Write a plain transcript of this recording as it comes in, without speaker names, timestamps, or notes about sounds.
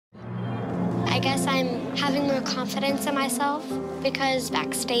guess I'm having more confidence in myself because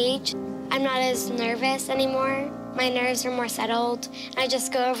backstage, I'm not as nervous anymore. My nerves are more settled. I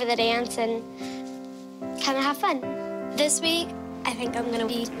just go over the dance and kind of have fun. This week, I think I'm gonna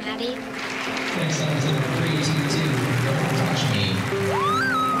be Maddie. Next time is number 322, Don't Touch Me.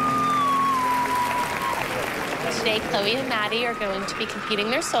 Today, Chloe and Maddie are going to be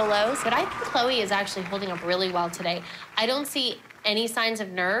competing their solos, but I think Chloe is actually holding up really well today. I don't see any signs of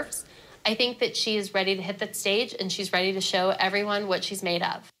nerves. I think that she is ready to hit that stage and she's ready to show everyone what she's made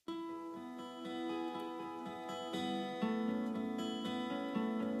of.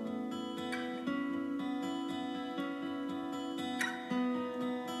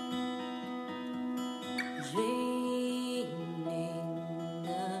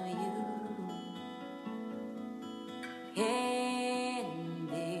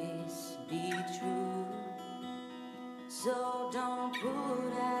 So don't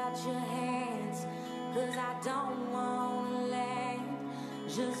put out your hands, 'cause I don't wanna land.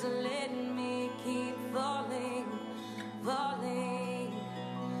 Just let me keep falling, falling.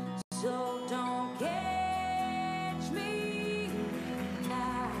 So don't catch me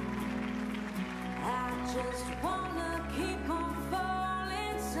now. I just wanna keep on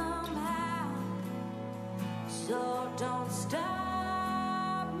falling somehow. So don't stop.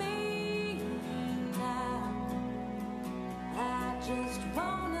 Just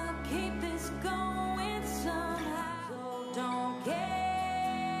wanna keep this going somehow. So don't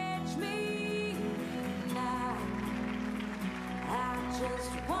catch me now. I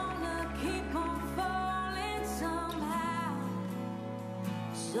just wanna keep on falling somehow.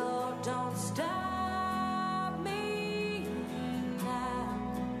 So don't stop me now.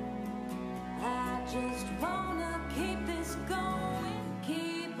 I just wanna keep this going.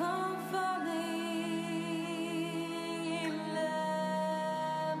 Keep on falling.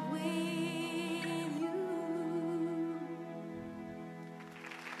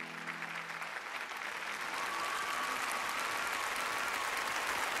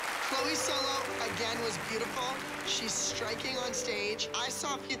 Chloe's solo, again, was beautiful. She's striking on stage. I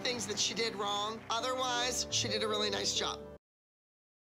saw a few things that she did wrong. Otherwise, she did a really nice job.